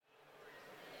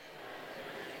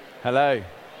Hello.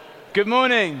 Good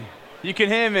morning. You can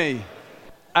hear me.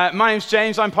 My name's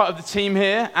James. I'm part of the team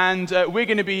here, and we're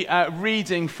going to be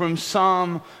reading from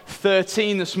Psalm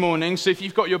 13 this morning. So if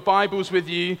you've got your Bibles with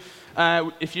you,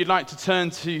 if you'd like to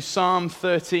turn to Psalm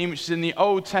 13, which is in the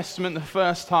Old Testament, the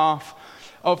first half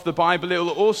of the Bible. It will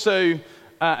also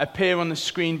appear on the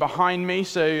screen behind me,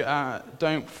 so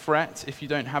don't fret if you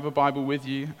don't have a Bible with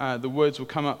you. The words will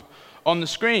come up on the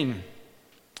screen.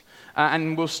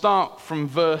 And we'll start from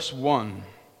verse 1.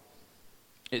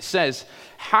 It says,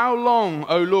 "How long,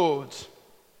 O Lord,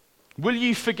 will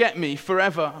you forget me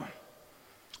forever?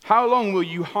 How long will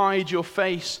you hide your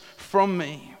face from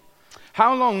me?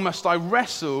 How long must I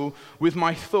wrestle with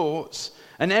my thoughts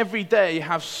and every day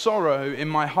have sorrow in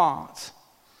my heart?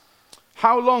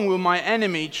 How long will my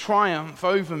enemy triumph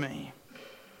over me?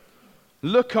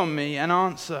 Look on me and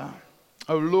answer,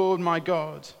 O Lord my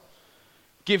God.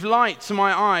 Give light to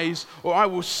my eyes, or I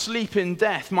will sleep in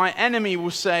death. My enemy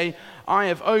will say, I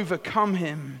have overcome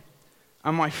him,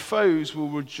 and my foes will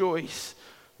rejoice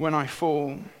when I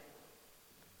fall.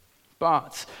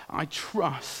 But I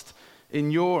trust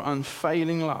in your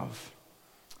unfailing love.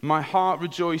 My heart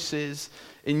rejoices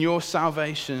in your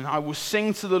salvation. I will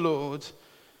sing to the Lord,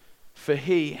 for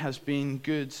he has been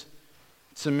good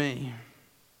to me."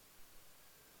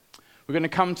 We're going to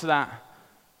come to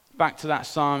back to that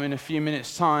psalm in a few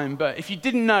minutes' time. But if you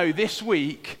didn't know, this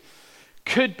week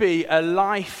could be a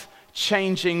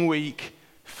life-changing week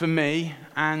for me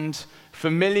and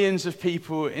for millions of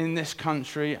people in this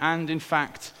country and, in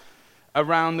fact,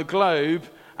 around the globe.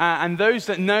 And those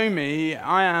that know me,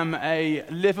 I am a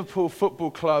Liverpool Football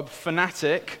Club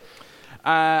fanatic.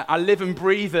 I live and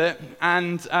breathe it,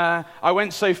 and I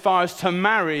went so far as to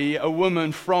marry a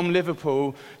woman from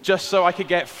Liverpool just so I could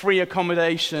get free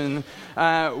accommodation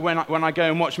when I go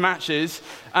and watch matches.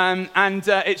 And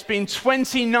it's been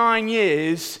 29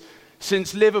 years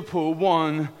since Liverpool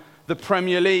won the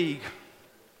Premier League.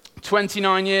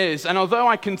 29 years. And although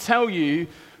I can tell you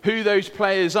who those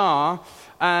players are,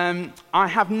 I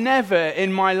have never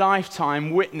in my lifetime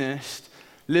witnessed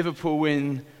Liverpool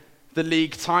win the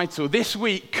league title. This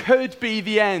week could be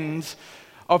the end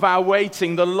of our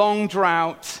waiting, the long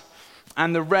drought,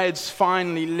 and the Reds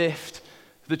finally lift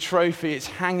the trophy. It's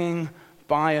hanging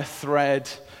by a thread,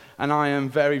 and I am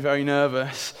very, very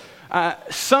nervous.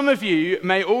 Some of you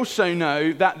may also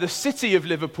know that the city of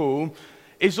Liverpool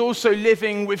is also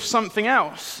living with something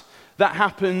else that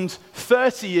happened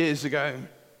 30 years ago,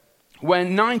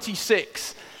 when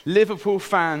 96 Liverpool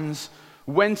fans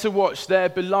went to watch their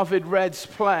beloved Reds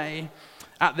play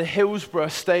at the Hillsborough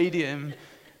Stadium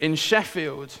in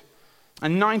Sheffield.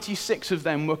 And 96 of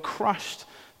them were crushed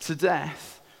to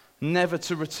death, never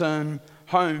to return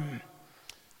home.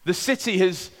 The city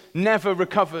has never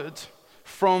recovered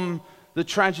from the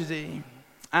tragedy.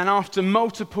 And after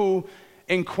multiple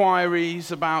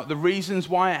inquiries about the reasons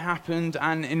why it happened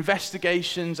and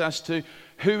investigations as to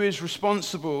who is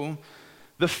responsible,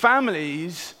 the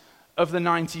families of the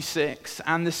 96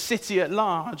 and the city at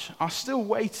large are still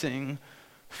waiting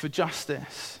for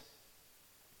justice.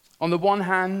 On the one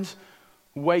hand,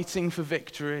 waiting for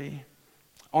victory.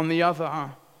 On the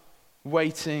other,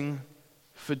 waiting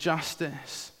for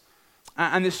justice.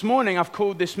 And this morning I've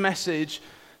called this message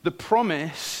 "The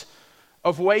Promise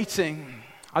of Waiting."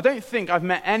 I don't think I've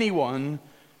met anyone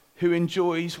who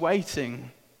enjoys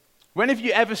waiting. When have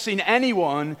you ever seen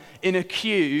anyone in a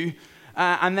queue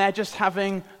and they're just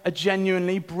having a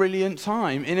genuinely brilliant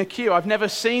time in a queue? I've never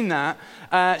seen that.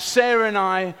 Sarah and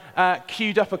I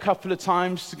queued up a couple of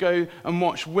times to go and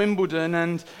watch Wimbledon,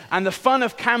 and the fun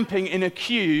of camping in a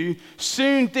queue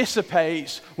soon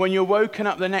dissipates when you're woken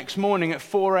up the next morning at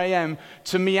 4 a.m.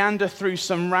 to meander through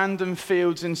some random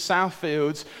fields in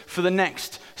Southfields for the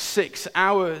next 6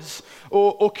 hours.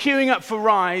 Or queuing up for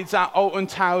rides at Alton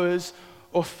Towers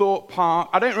or Thorpe Park.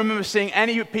 I don't remember seeing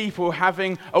any people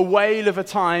having a whale of a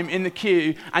time in the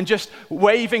queue and just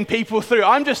waving people through.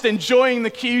 I'm just enjoying the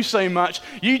queue so much.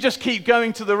 You just keep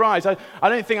going to the rides. I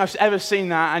don't think I've ever seen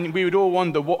that, and we would all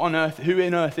wonder, who on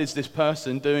earth is this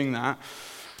person doing that?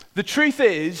 The truth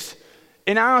is,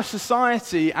 in our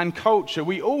society and culture,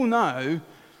 we all know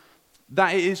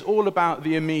that it is all about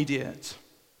the immediate.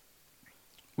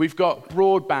 We've got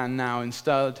broadband now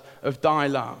instead of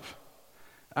dial-up.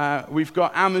 We've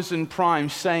got Amazon Prime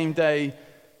same-day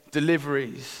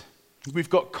deliveries. We've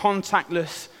got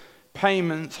contactless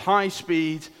payments,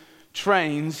 high-speed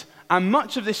trains, and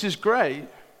much of this is great.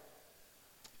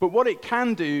 But what it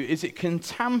can do is it can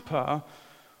tamper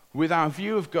with our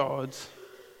view of God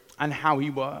and how he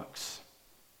works.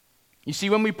 You see,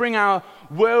 when we bring our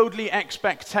worldly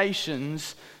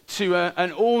expectations to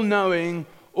an all-knowing,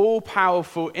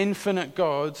 all-powerful, infinite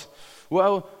God,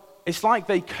 well, it's like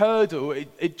they curdle.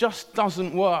 It just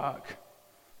doesn't work.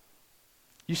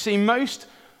 You see, most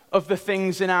of the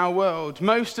things in our world,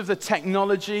 most of the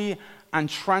technology and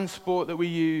transport that we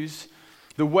use,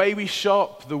 the way we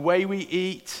shop, the way we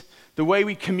eat, the way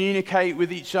we communicate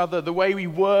with each other, the way we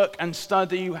work and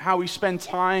study, how we spend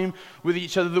time with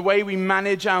each other, the way we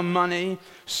manage our money,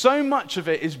 so much of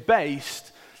it is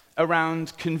based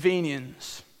around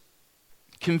convenience.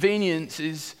 Convenience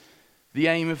is the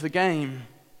aim of the game.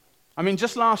 I mean,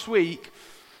 just last week,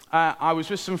 I was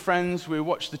with some friends. We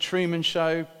watched The Truman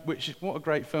Show, what a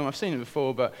great film. I've seen it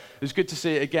before, but it was good to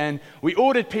see it again. We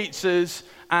ordered pizzas,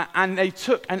 and they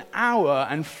took an hour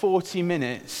and 40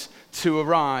 minutes to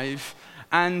arrive.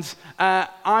 And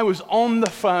I was on the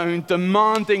phone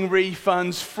demanding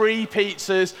refunds, free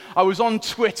pizzas. I was on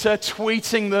Twitter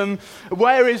tweeting them.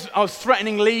 I was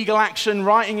threatening legal action,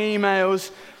 writing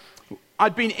emails.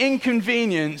 I'd been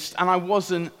inconvenienced, and I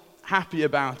wasn't happy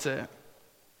about it.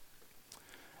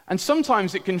 And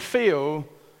sometimes it can feel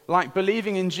like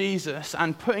believing in Jesus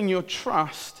and putting your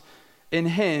trust in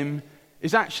him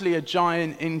is actually a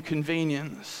giant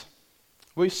inconvenience.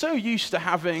 We're so used to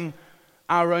having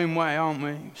our own way, aren't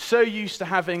we? So used to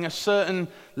having a certain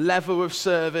level of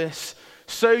service,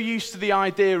 so used to the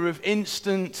idea of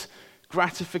instant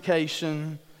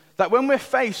gratification, that when we're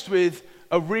faced with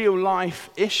a real life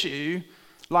issue,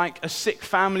 like a sick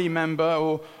family member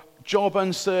or job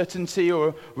uncertainty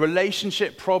or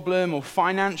relationship problem or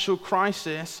financial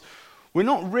crisis, we're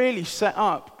not really set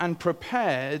up and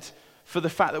prepared for the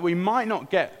fact that we might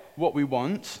not get what we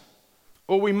want,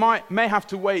 or we may have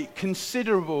to wait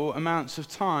considerable amounts of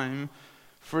time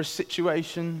for a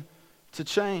situation to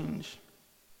change.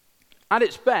 At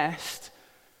its best,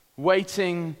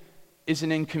 waiting is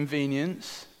an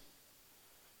inconvenience.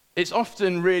 It's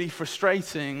often really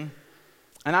frustrating.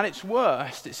 And at its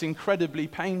worst, it's incredibly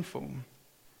painful.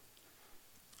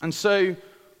 And so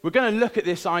we're going to look at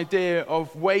this idea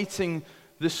of waiting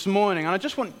this morning. And I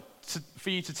just want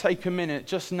for you to take a minute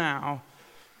just now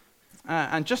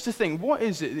and just to think, what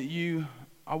is it that you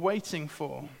are waiting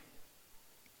for?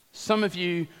 Some of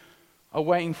you are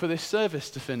waiting for this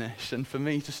service to finish and for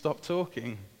me to stop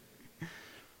talking.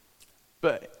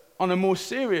 But on a more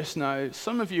serious note,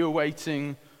 some of you are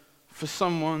waiting for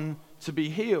someone to be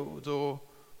healed or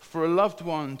for a loved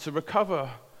one to recover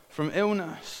from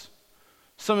illness.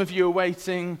 Some of you are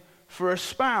waiting for a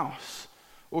spouse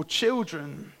or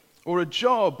children or a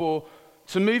job or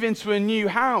to move into a new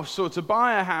house or to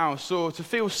buy a house or to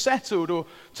feel settled or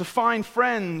to find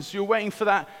friends. You're waiting for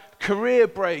that career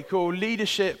break or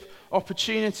leadership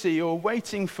opportunity or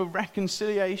waiting for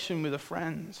reconciliation with a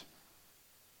friend.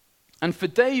 And for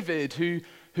David, who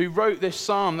wrote this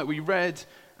psalm that we read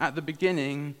at the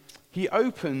beginning, he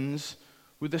opens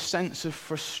with a sense of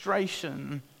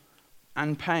frustration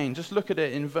and pain. Just look at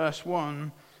it in verse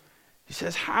 1. He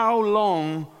says, "How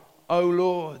long, O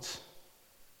Lord?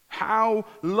 How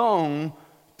long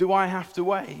do I have to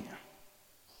wait?"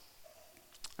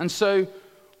 And so,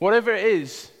 whatever it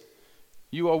is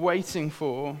you are waiting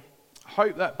for, I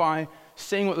hope that by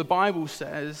seeing what the Bible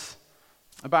says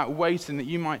about waiting, that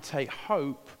you might take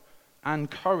hope and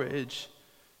courage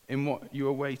in what you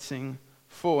are waiting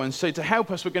for. And so to help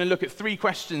us, we're going to look at three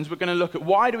questions. We're going to look at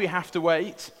why do we have to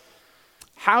wait?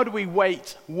 How do we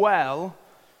wait well?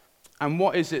 And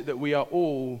what is it that we are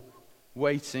all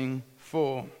waiting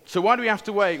for? So why do we have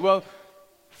to wait? Well,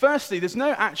 firstly, there's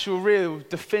no actual real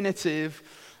definitive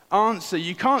answer.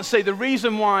 You can't say the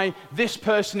reason why this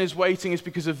person is waiting is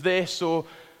because of this, or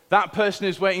that person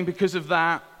is waiting because of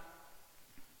that.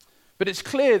 But it's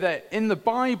clear that in the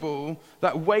Bible,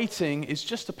 that waiting is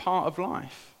just a part of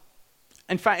life.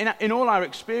 In fact, in all our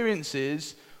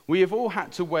experiences, we have all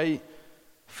had to wait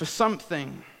for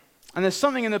something. And there's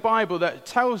something in the Bible that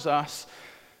tells us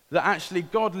that actually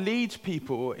God leads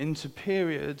people into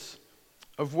periods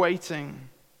of waiting.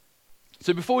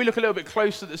 So before we look a little bit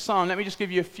closer at the psalm, let me just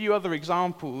give you a few other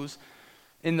examples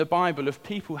in the Bible of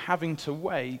people having to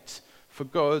wait for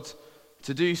God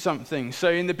to do something.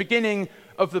 So in the beginning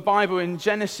of the Bible, in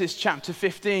Genesis chapter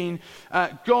 15,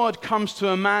 God comes to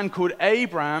a man called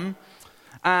Abram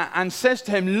and says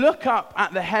to him, "Look up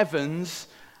at the heavens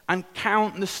and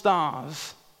count the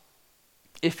stars,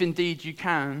 if indeed you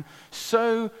can.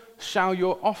 So shall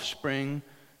your offspring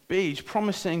be." He's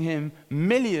promising him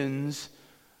millions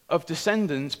of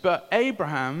descendants. But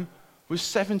Abraham was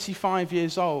 75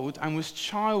 years old and was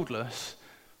childless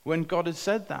when God had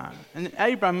said that. And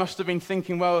Abraham must have been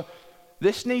thinking, well,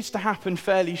 this needs to happen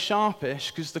fairly sharpish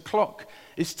because the clock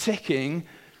is ticking.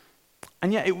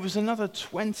 And yet it was another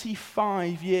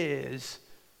 25 years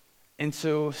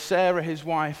until Sarah, his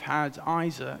wife, had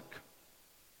Isaac.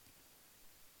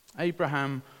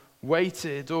 Abraham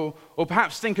waited. Or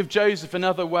perhaps think of Joseph,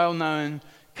 another well-known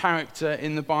character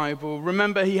in the Bible.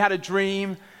 Remember, he had a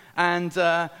dream, and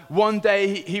one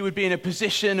day he would be in a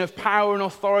position of power and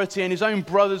authority, and his own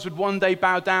brothers would one day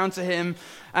bow down to him.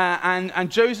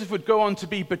 And Joseph would go on to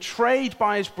be betrayed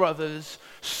by his brothers,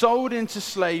 sold into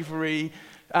slavery,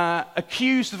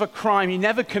 accused of a crime he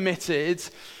never committed,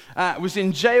 was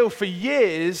in jail for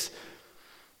years,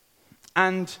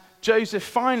 and Joseph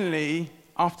finally,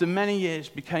 after many years,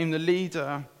 became the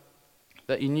leader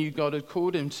that he knew God had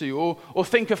called him to. Or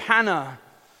think of Hannah,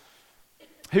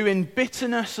 who in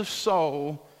bitterness of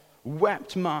soul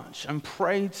wept much and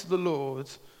prayed to the Lord.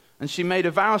 And she made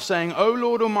a vow saying, "O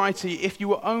Lord Almighty, if you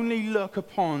will only look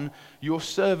upon your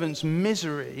servant's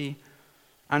misery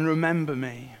and remember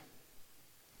me,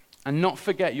 and not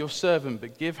forget your servant,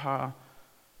 but give her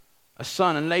a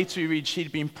son." And later we read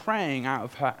she'd been praying out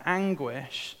of her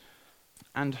anguish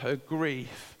and her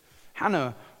grief.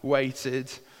 Hannah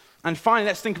waited. And finally,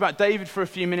 let's think about David for a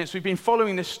few minutes. We've been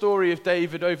following this story of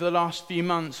David over the last few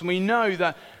months, and we know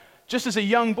that just as a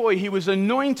young boy, he was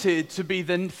anointed to be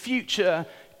the future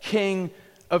king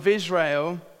of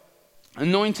Israel,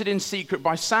 anointed in secret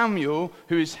by Samuel,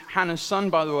 who is Hannah's son,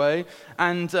 by the way,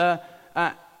 and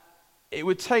it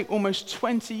would take almost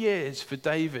 20 years for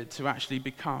David to actually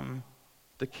become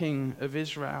the king of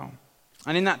Israel.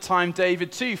 And in that time,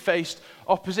 David too faced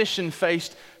opposition,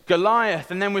 faced Goliath,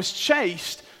 and then was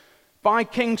chased by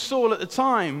King Saul at the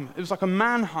time. It was like a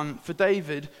manhunt for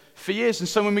David for years. And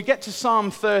so when we get to Psalm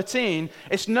 13,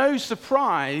 it's no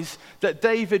surprise that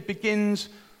David begins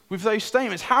with those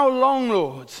statements. "How long,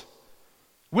 Lord?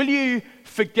 Will you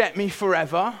forget me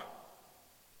forever?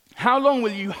 How long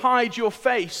will you hide your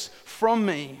face from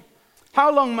me?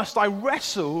 How long must I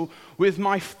wrestle with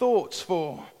my thoughts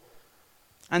for?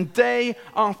 And day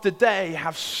after day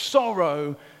have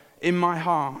sorrow in my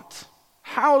heart.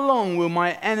 How long will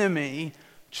my enemy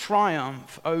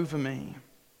triumph over me?"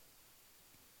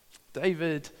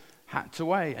 David had to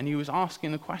wait, and he was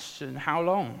asking the question, how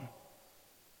long?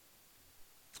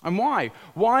 And why?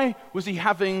 Why was he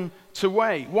having to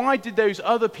wait? Why did those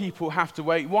other people have to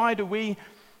wait? Why do we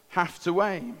have to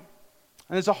wait? And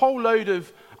there's a whole load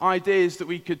of ideas that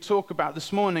we could talk about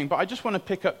this morning, but I just want to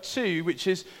pick up two, which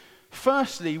is,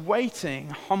 firstly, waiting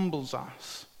humbles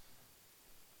us.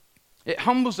 It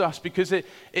humbles us because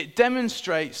it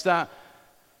demonstrates that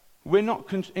we're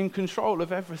not in control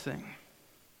of everything.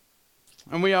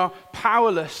 And we are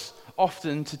powerless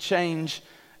often to change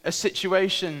a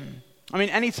situation. I mean,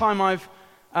 anytime I've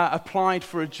applied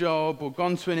for a job or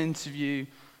gone to an interview,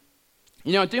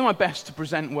 I do my best to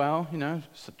present well,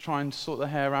 try and sort the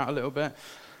hair out a little bit.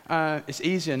 It's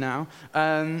easier now.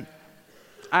 And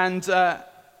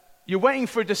you're waiting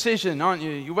for a decision, aren't you?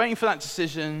 You're waiting for that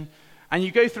decision, and you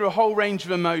go through a whole range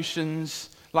of emotions,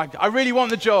 like, I really want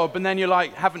the job, and then you're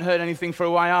like, haven't heard anything for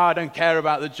a while, I don't care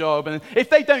about the job, and if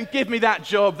they don't give me that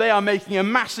job, they are making a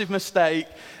massive mistake,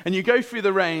 and you go through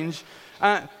the range,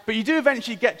 but you do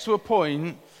eventually get to a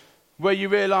point where you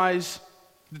realize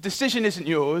the decision isn't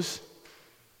yours,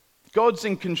 God's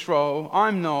in control,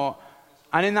 I'm not,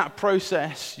 and in that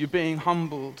process, you're being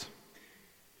humbled.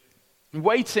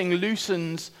 Waiting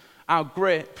loosens our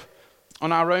grip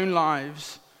on our own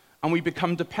lives, and we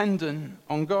become dependent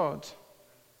on God.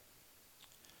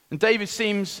 And David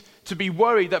seems to be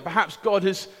worried that perhaps God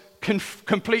has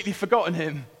completely forgotten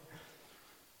him.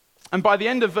 And by the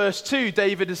end of verse 2,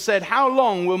 David has said, "How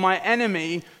long will my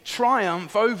enemy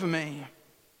triumph over me?"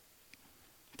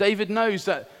 David knows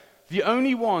that the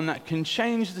only one that can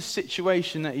change the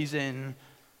situation that he's in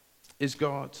is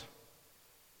God.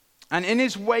 And in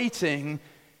his waiting,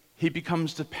 he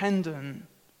becomes dependent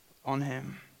on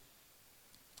him.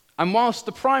 And whilst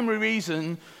the primary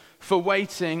reason for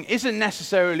waiting isn't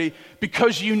necessarily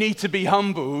because you need to be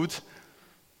humbled,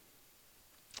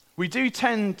 we do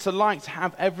tend to like to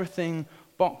have everything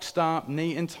boxed up,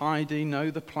 neat and tidy, know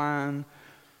the plan,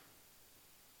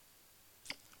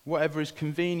 whatever is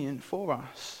convenient for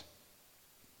us.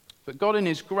 But God in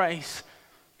his grace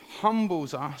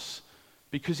humbles us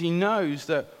because he knows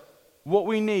that what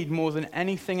we need more than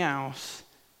anything else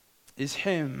is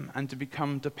him and to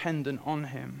become dependent on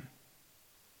him.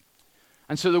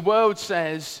 And so the world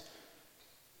says,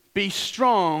 be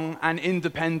strong and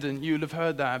independent. You'll have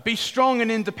heard that. Be strong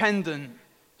and independent.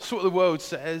 That's what the world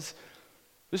says.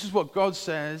 This is what God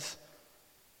says.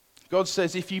 God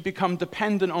says, if you become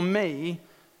dependent on me,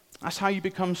 that's how you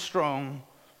become strong.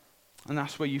 And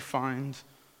that's where you find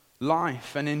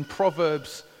life. And in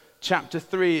Proverbs chapter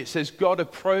 3, it says, God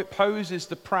opposes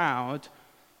the proud,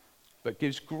 but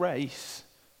gives grace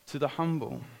to the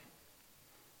humble.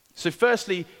 So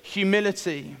firstly,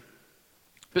 humility.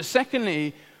 But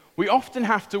secondly, we often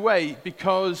have to wait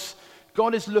because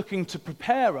God is looking to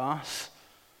prepare us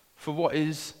for what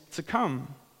is to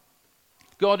come.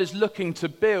 God is looking to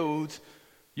build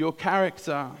your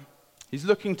character. He's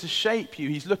looking to shape you.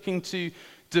 He's looking to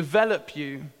develop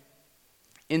you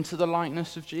into the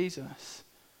likeness of Jesus.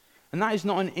 And that is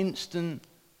not an instant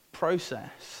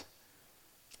process.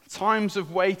 Times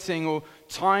of waiting or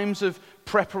times of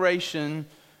preparation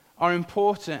are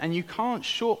important, and you can't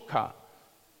shortcut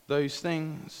those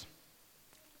things.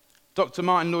 Dr.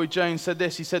 Martin Lloyd-Jones said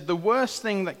this. He said, "The worst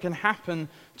thing that can happen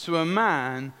to a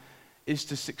man is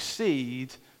to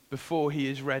succeed before he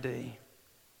is ready."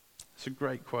 It's a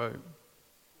great quote.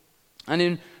 And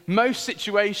in most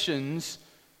situations,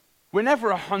 we're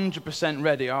never 100%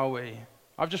 ready, are we?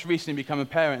 I've just recently become a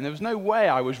parent, and there was no way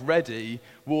I was ready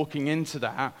walking into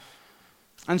that.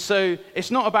 And so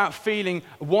it's not about feeling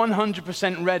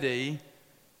 100% ready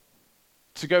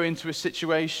to go into a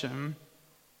situation,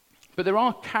 but there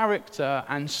are character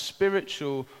and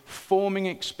spiritual forming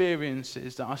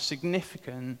experiences that are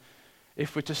significant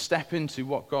if we're to step into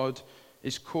what God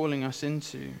is calling us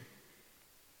into.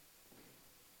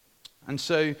 And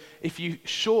so if you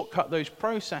shortcut those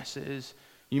processes,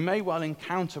 you may well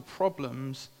encounter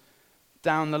problems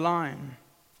down the line.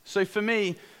 So for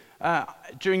me,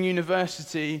 during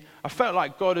university, I felt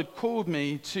like God had called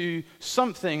me to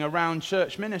something around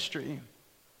church ministry.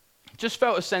 Just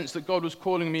felt a sense that God was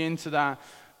calling me into that,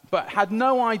 but had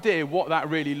no idea what that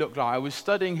really looked like. I was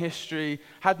studying history,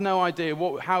 had no idea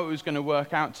how it was going to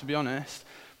work out, to be honest,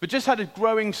 but just had a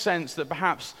growing sense that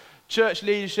perhaps church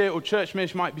leadership or church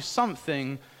ministry might be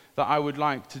something that I would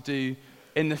like to do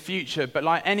in the future. But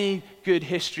like any good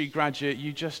history graduate,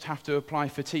 you just have to apply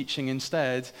for teaching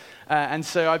instead. And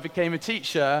so I became a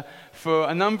teacher for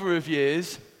a number of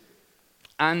years.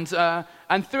 And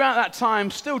throughout that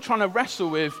time, still trying to wrestle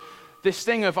with this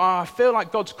thing of, I feel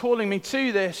like God's calling me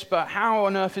to this, but how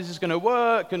on earth is this going to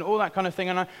work, and all that kind of thing.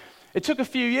 And it took a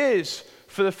few years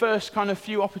for the first kind of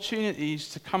few opportunities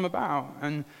to come about,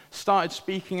 and started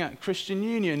speaking at Christian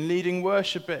Union, leading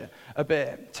worship a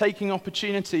bit, taking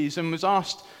opportunities, and was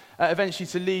asked eventually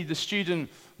to lead the student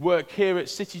work here at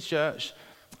City Church.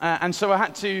 And so I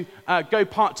had to go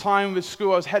part-time with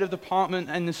school. I was head of department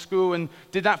in the school and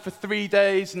did that for 3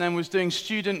 days, and then was doing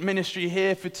student ministry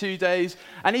here for 2 days.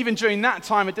 And even during that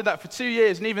time, I did that for 2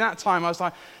 years, and even that time I was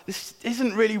like, this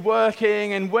isn't really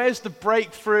working, and where's the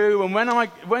breakthrough, and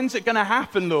when's it going to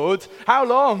happen, Lord? How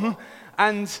long?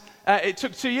 And it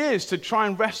took 2 years to try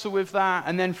and wrestle with that,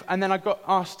 and then I got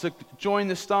asked to join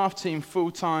the staff team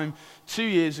full-time 2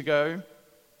 years ago.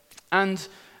 And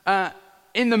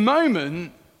in the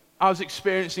moment, I was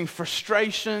experiencing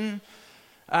frustration.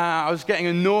 I was getting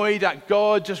annoyed at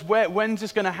God, just when's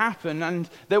this going to happen? And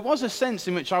there was a sense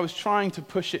in which I was trying to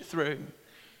push it through.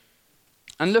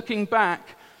 And looking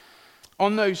back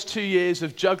on those 2 years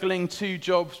of juggling 2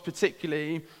 jobs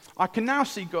particularly, I can now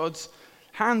see God's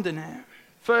hand in it.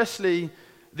 Firstly,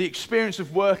 the experience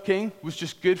of working was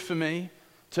just good for me,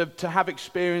 to have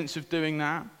experience of doing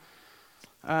that.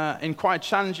 In quite a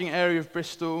challenging area of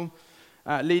Bristol,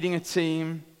 leading a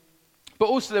team. But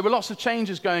also there were lots of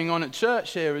changes going on at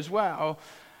church here as well.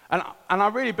 And I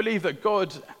really believe that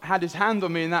God had his hand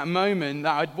on me in that moment,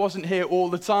 that I wasn't here all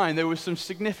the time. There were some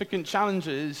significant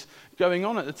challenges going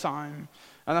on at the time.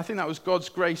 And I think that was God's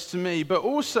grace to me. But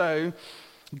also,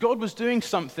 God was doing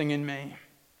something in me.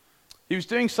 He was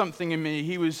doing something in me.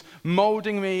 He was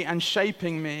molding me and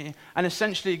shaping me. And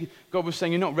essentially, God was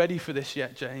saying, you're not ready for this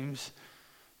yet, James.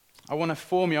 I want to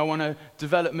form you. I want to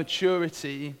develop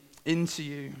maturity into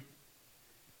you.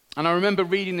 And I remember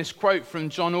reading this quote from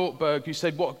John Ortberg, who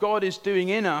said, what God is doing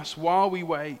in us while we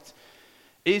wait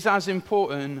is as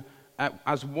important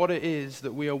as what it is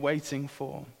that we are waiting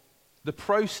for. The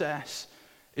process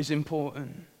is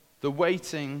important. The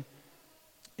waiting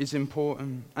is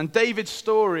important. And David's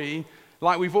story,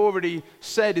 like we've already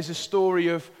said, is a story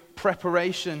of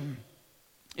preparation.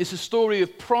 It's a story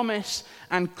of promise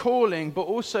and calling, but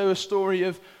also a story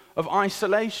of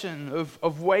isolation,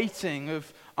 of waiting,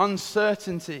 of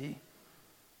uncertainty.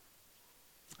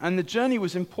 And the journey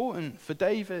was important for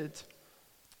David.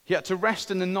 He had to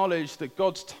rest in the knowledge that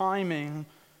God's timing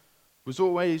was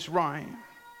always right.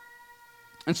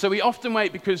 And so we often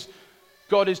wait because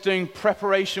God is doing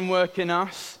preparation work in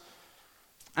us,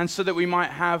 and so that we might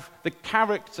have the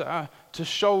character to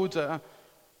shoulder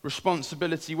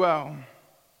responsibility well.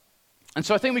 And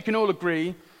so I think we can all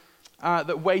agree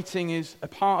that waiting is a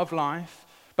part of life.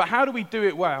 But how do we do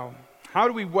it well? How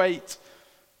do we wait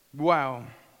well?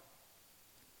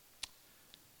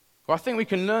 But I think we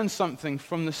can learn something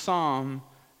from the psalm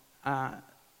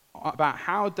about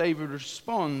how David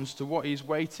responds to what he's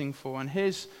waiting for. And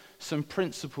here's some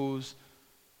principles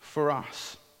for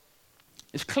us.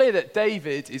 It's clear that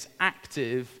David is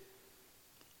active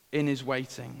in his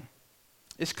waiting.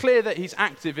 It's clear that he's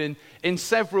active in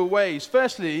several ways.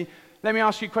 Firstly, let me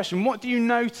ask you a question. What do you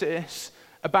notice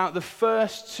about the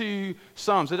first two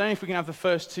Psalms? I don't know if we can have the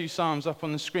first two Psalms up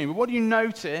on the screen, but what do you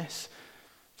notice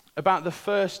about the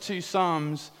first two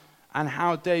Psalms and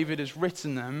how David has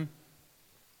written them?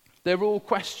 They're all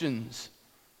questions.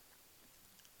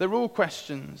 They're all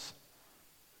questions.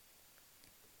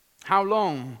 How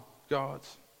long, God?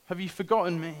 Have you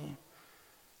forgotten me?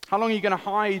 How long are you going to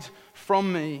hide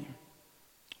from me?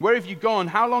 Where have you gone?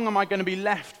 How long am I going to be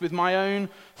left with my own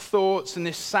thoughts and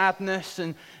this sadness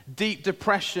and deep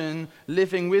depression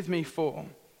living with me for?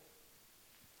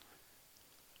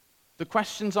 The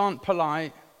questions aren't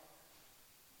polite.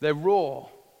 They're raw.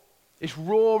 It's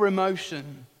raw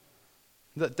emotion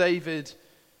that David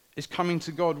is coming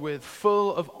to God with,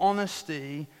 full of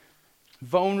honesty,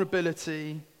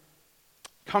 vulnerability,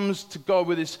 comes to God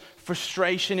with his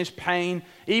frustration, his pain,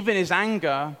 even his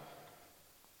anger.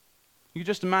 You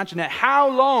just imagine it. How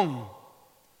long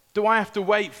do I have to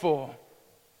wait for?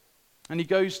 And he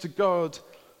goes to God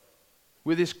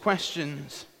with his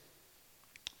questions.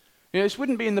 You know, this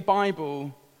wouldn't be in the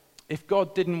Bible if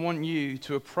God didn't want you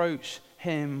to approach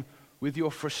him with your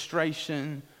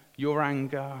frustration, your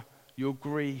anger, your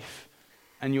grief,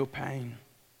 and your pain.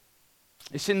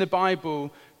 It's in the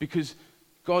Bible because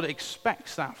God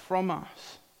expects that from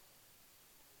us.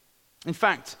 In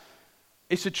fact,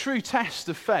 it's a true test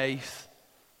of faith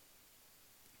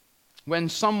when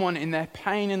someone in their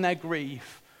pain and their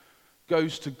grief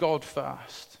goes to God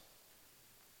first.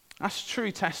 That's a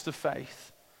true test of faith.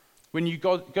 When you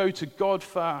go to God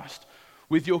first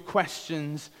with your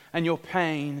questions and your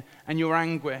pain and your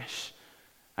anguish,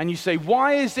 and you say,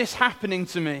 why is this happening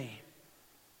to me?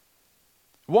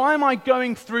 Why am I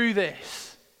going through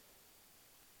this?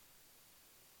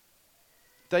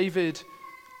 David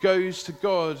goes to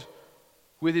God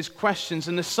with his questions,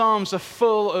 and the Psalms are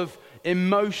full of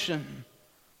emotion,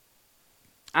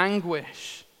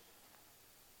 anguish.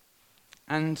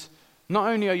 And not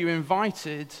only are you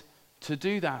invited to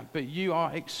do that, but you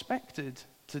are expected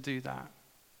to do that.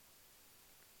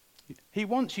 He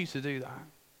wants you to do that.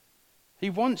 He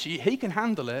wants you, he can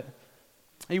handle it.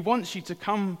 He wants you to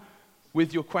come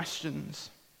with your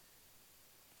questions.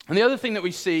 And the other thing that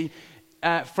we see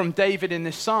from David in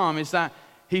this psalm is that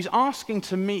he's asking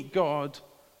to meet God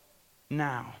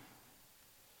now.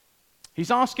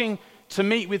 He's asking to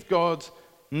meet with God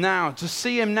now, to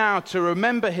see him now, to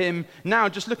remember him now.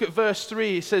 Just look at verse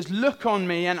 3. It says, look on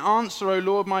me and answer, O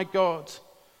Lord my God.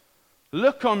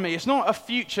 Look on me. It's not a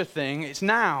future thing, it's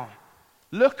now.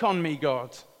 Look on me,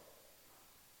 God.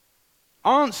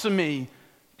 Answer me,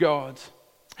 God.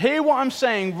 Hear what I'm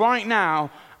saying right now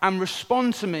and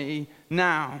respond to me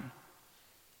now.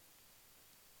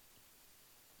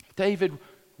 David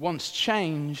wants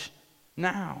change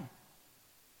now.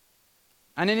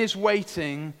 And in his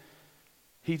waiting,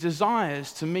 he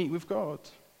desires to meet with God.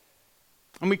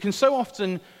 And we can so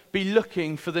often be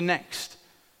looking for the next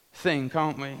thing,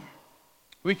 can't we?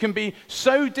 We can be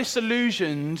so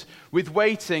disillusioned with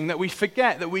waiting that we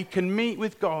forget that we can meet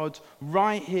with God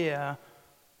right here,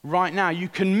 right now. You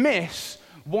can miss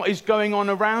what is going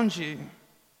on around you.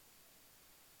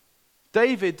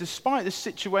 David, despite the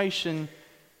situation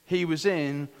he was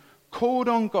in, called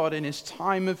on God in his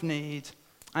time of need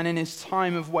and in his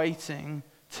time of waiting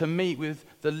to meet with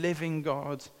the living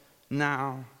God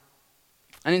now.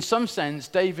 And in some sense,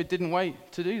 David didn't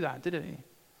wait to do that, did he?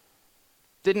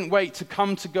 Didn't wait to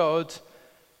come to God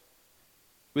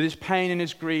with his pain and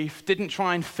his grief, didn't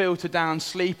try and filter down,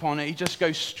 sleep on it. He just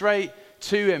goes straight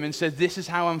to him and said, this is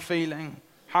how I'm feeling.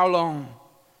 How long?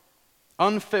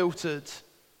 Unfiltered.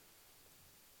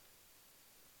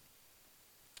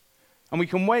 And we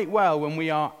can wait well when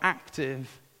we are active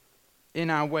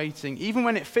in our waiting, even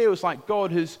when it feels like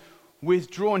God has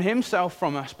withdrawn himself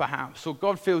from us perhaps, or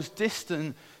God feels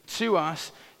distant to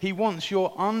us. He wants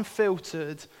your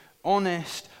unfiltered,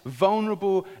 honest,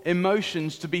 vulnerable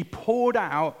emotions to be poured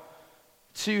out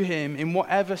to him in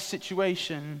whatever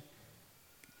situation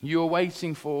you're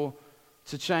waiting for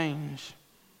to change.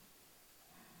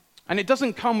 And it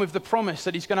doesn't come with the promise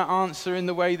that he's going to answer in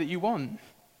the way that you want.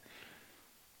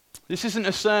 This isn't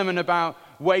a sermon about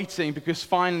waiting because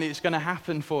finally it's going to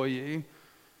happen for you.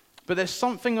 But there's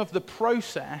something of the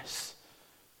process,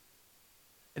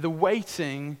 the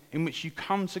waiting in which you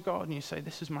come to God and you say,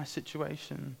 this is my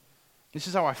situation. This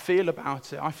is how I feel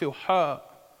about it. I feel hurt.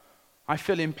 I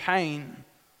feel in pain.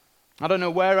 I don't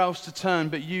know where else to turn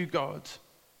but you, God.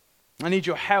 I need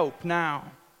your help now.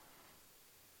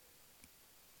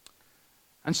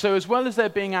 And so as well as there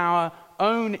being our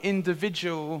own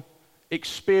individual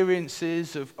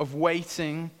experiences of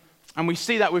waiting, and we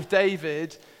see that with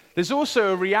David, there's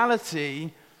also a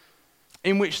reality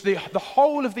in which the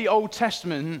whole of the Old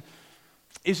Testament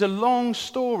is a long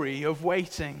story of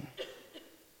waiting.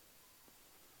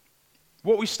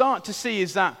 What we start to see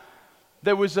is that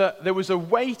there was a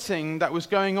waiting that was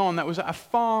going on that was at a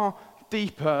far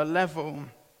deeper level.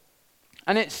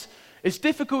 And it's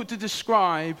difficult to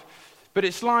describe, but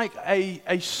it's like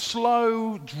a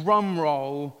slow drum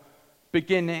roll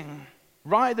beginning.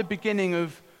 Right at the beginning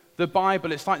of the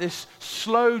Bible, it's like this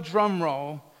slow drum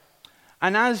roll.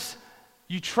 And as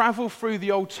you travel through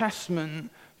the Old Testament,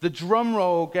 the drum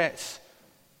roll gets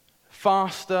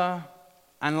faster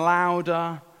and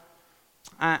louder.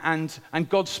 And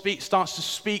God starts to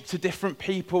speak to different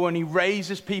people, and he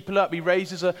raises people up. He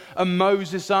raises a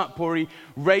Moses up, or he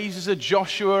raises a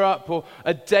Joshua up, or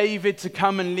a David to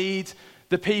come and lead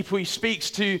the people. He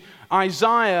speaks to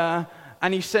Isaiah,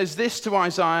 and he says this to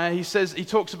Isaiah. He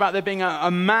talks about there being a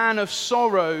man of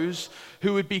sorrows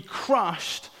who would be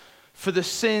crushed for the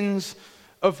sins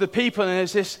of the people. And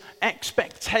there's this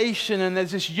expectation, and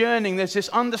there's this yearning, there's this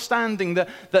understanding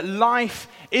that life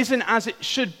isn't as it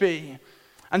should be.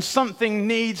 And something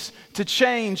needs to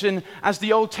change. And as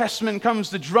the Old Testament comes,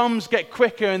 the drums get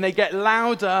quicker and they get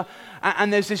louder.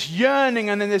 And there's this yearning,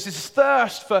 and then there's this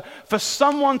thirst for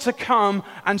someone to come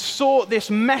and sort this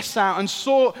mess out and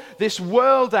sort this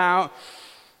world out.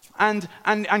 And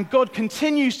God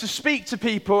continues to speak to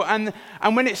people. And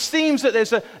when it seems that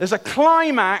there's a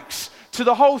climax to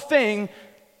the whole thing,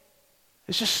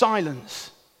 it's just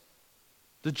silence.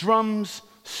 The drums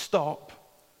stop.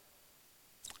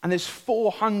 And there's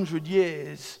 400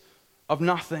 years of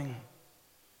nothing.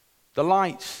 The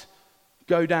lights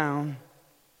go down.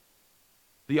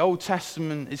 The Old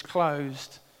Testament is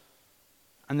closed.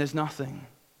 And there's nothing.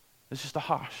 There's just a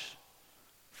hush.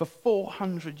 For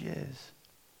 400 years.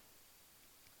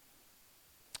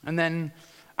 And then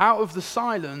out of the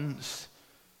silence,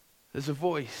 there's a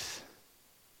voice.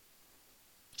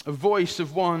 A voice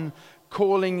of one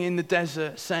calling in the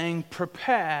desert, saying,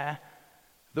 "Prepare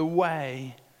the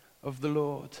way of the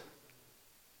Lord.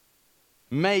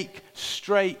 Make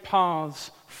straight paths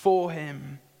for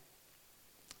him."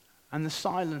 And the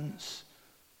silence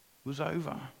was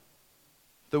over.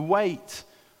 The wait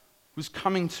was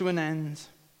coming to an end.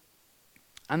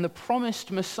 And the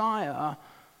promised Messiah,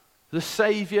 the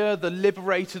Savior, the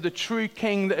Liberator, the true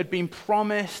King that had been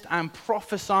promised and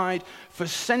prophesied for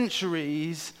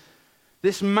centuries,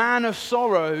 this man of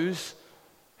sorrows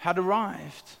had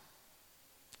arrived.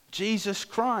 Jesus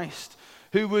Christ,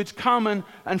 who would come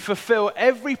and fulfill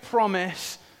every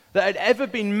promise that had ever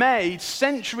been made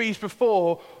centuries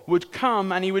before, would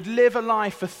come, and he would live a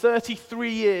life for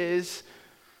 33 years,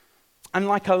 and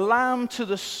like a lamb to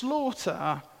the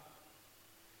slaughter,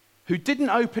 who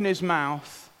didn't open his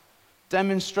mouth,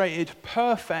 demonstrated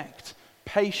perfect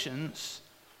patience,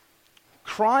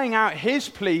 crying out his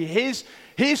plea, his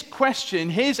question,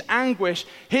 his anguish,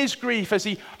 his grief as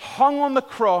he hung on the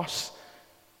cross.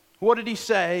 What did he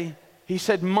say? He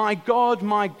said, my God,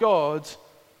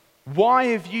 why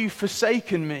have you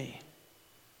forsaken me?"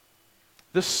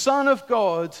 The Son of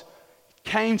God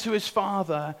came to his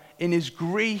Father in his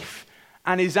grief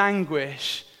and his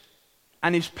anguish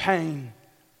and his pain.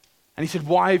 And he said,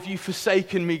 "Why have you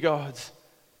forsaken me, God?"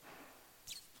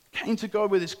 Came to God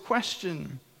with his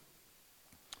question.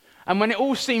 And when it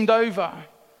all seemed over,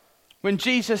 when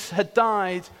Jesus had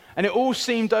died and it all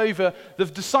seemed over, the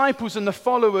disciples and the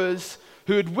followers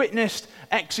who had witnessed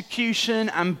execution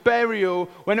and burial,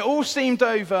 when it all seemed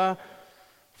over,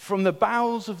 from the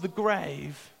bowels of the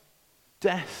grave,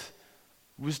 death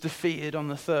was defeated on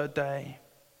the third day.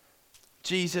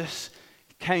 Jesus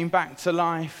came back to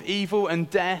life, evil and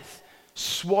death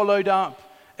swallowed up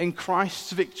in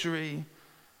Christ's victory.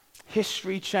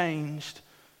 History changed,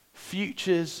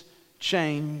 futures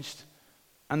changed,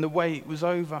 and the wait was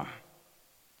over.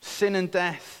 Sin and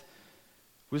death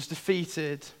was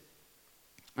defeated,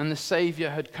 and the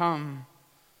Savior had come.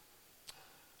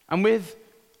 And with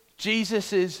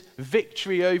Jesus'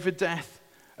 victory over death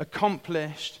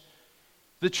accomplished,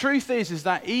 the truth is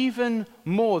that even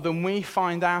more than we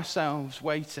find ourselves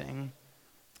waiting,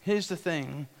 here's the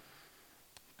thing: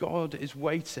 God is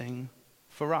waiting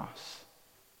for us.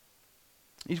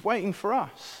 He's waiting for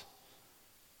us.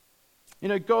 You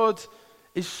know, God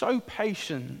is so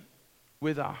patient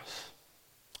with us.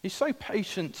 He's so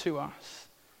patient to us.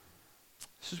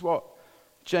 This is what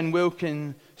Jen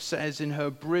Wilkin says in her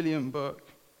brilliant book,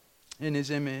 In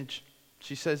His Image,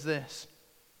 she says this: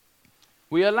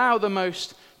 "We allow the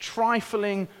most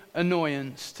trifling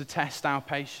annoyance to test our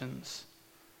patience.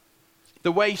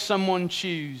 The way someone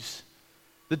chews,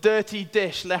 the dirty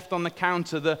dish left on the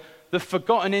counter, the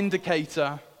forgotten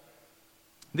indicator.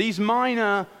 These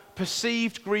minor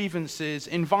perceived grievances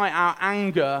invite our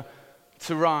anger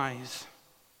to rise.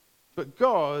 But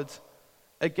God,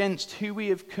 against who we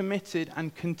have committed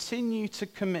and continue to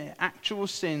commit actual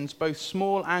sins, both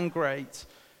small and great,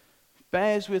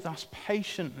 bears with us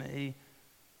patiently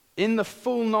in the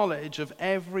full knowledge of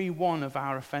every one of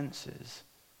our offenses,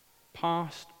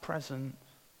 past, present,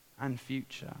 and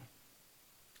future."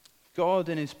 God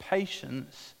in his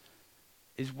patience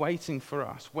is waiting for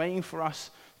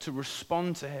us to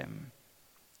respond to him,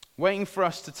 waiting for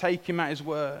us to take him at his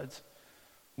word,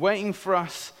 waiting for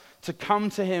us to come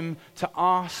to him to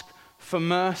ask for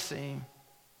mercy.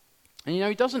 And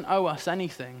he doesn't owe us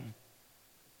anything,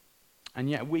 and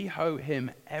yet we owe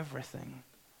him everything.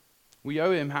 We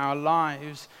owe him our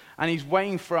lives, and he's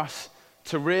waiting for us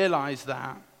to realize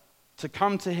that, to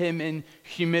come to him in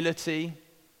humility,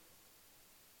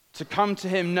 to come to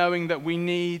him knowing that we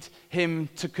need him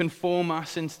to conform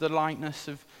us into the likeness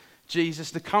of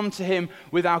Jesus, to come to him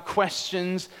with our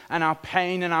questions and our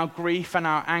pain and our grief and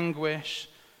our anguish,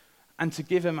 and to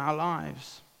give him our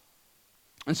lives.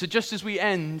 And so just as we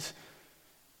end,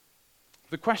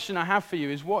 the question I have for you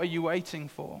is, what are you waiting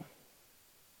for?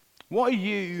 What are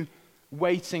you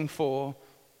waiting for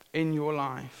in your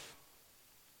life?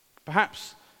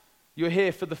 Perhaps you're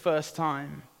here for the first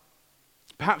time.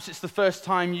 Perhaps it's the first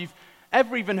time you've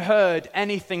ever even heard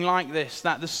anything like this,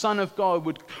 that the Son of God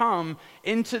would come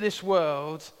into this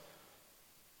world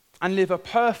and live a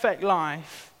perfect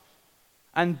life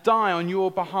and die on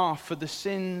your behalf for the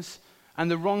sins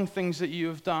and the wrong things that you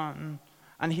have done,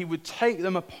 and he would take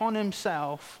them upon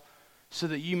himself so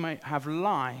that you might have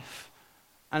life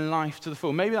and life to the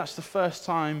full. Maybe that's the first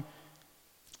time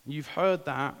you've heard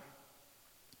that.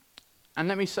 And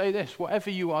let me say this: whatever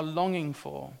you are longing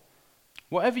for,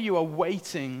 whatever you are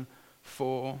waiting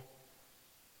for,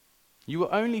 you will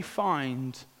only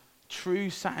find true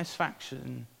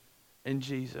satisfaction in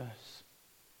Jesus.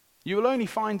 You will only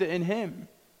find it in him.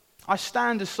 I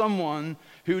stand as someone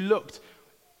who looked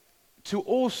to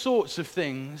all sorts of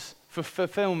things for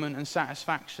fulfillment and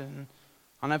satisfaction,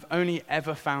 and I've only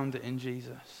ever found it in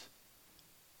Jesus.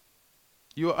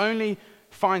 You will only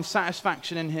find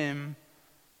satisfaction in him,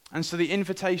 and so the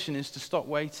invitation is to stop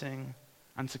waiting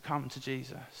and to come to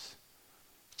Jesus.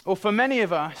 Or for many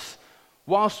of us,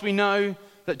 whilst we know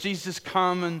that Jesus has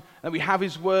come and that we have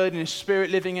his word and his spirit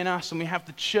living in us and we have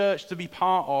the church to be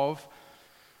part of,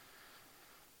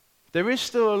 there is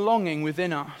still a longing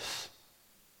within us.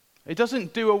 It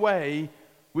doesn't do away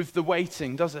with the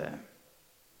waiting, does it?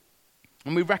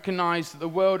 And we recognize that the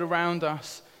world around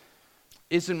us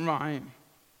isn't right.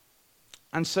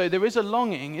 And so there is a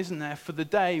longing, isn't there, for the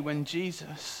day when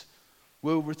Jesus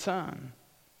will return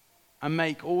and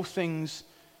make all things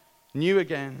new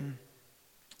again.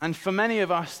 And for many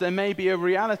of us, there may be a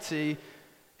reality,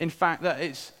 in fact, that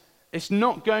it's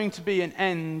not going to be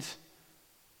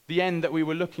the end that we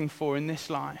were looking for in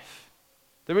this life.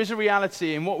 There is a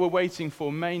reality, and what we're waiting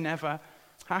for may never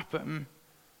happen.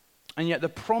 And yet the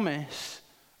promise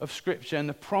of Scripture and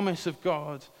the promise of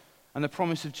God and the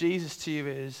promise of Jesus to you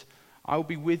is, I will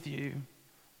be with you.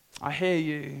 I hear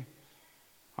you.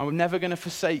 I'm never going to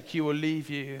forsake you or leave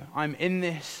you. I'm in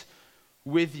this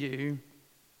with you,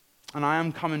 and I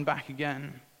am coming back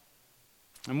again.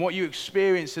 And what you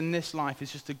experience in this life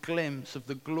is just a glimpse of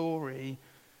the glory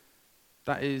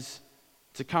that is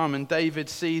to come. And David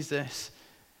sees this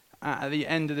at the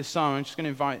end of this psalm. I'm just going to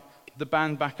invite the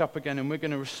band back up again, and we're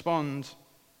going to respond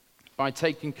by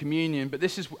taking communion. But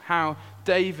this is how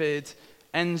David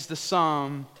ends the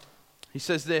psalm. He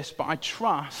says this: "But I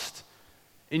trust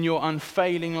in your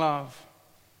unfailing love.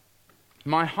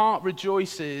 My heart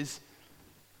rejoices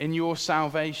in your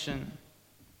salvation.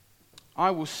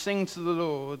 I will sing to the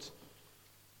Lord,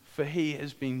 for he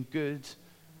has been good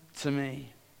to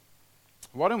me."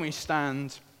 Why don't we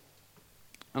stand,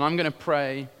 and I'm going to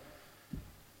pray.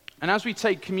 And as we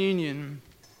take communion,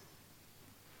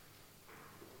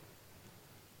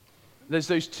 there's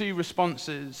those two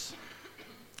responses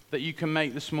that you can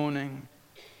make this morning.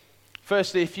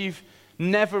 Firstly, if you've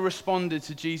never responded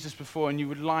to Jesus before and you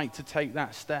would like to take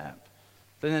that step,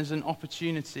 then there's an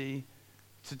opportunity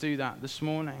to do that this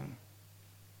morning.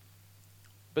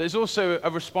 But there's also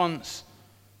a response,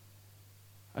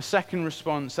 a second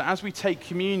response, that as we take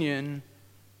communion,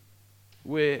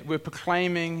 we're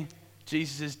proclaiming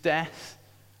Jesus' death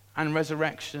and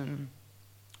resurrection.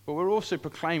 But we're also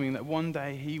proclaiming that one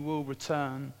day he will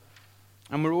return.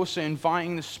 And we're also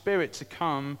inviting the Spirit to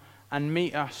come and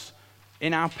meet us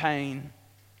in our pain,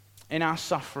 in our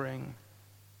suffering,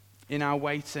 in our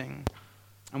waiting.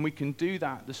 And we can do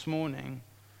that this morning.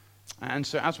 And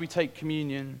so as we take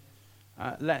communion,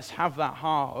 let's have that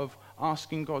heart of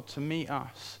asking God to meet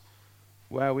us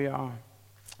where we are.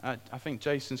 I think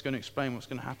Jason's going to explain what's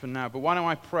going to happen now. But why don't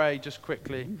I pray just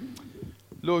quickly?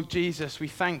 Lord Jesus, we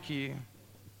thank you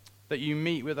that you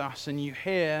meet with us and you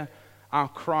hear our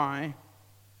cry.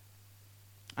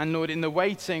 And Lord, in the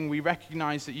waiting, we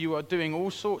recognize that you are doing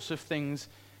all sorts of things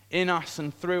in us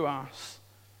and through us.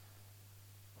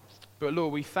 But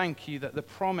Lord, we thank you that the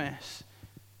promise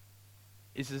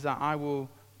is that I will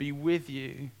be with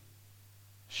you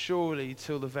surely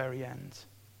till the very end.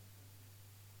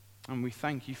 And we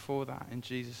thank you for that in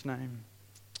Jesus' name.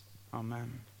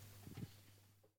 Amen.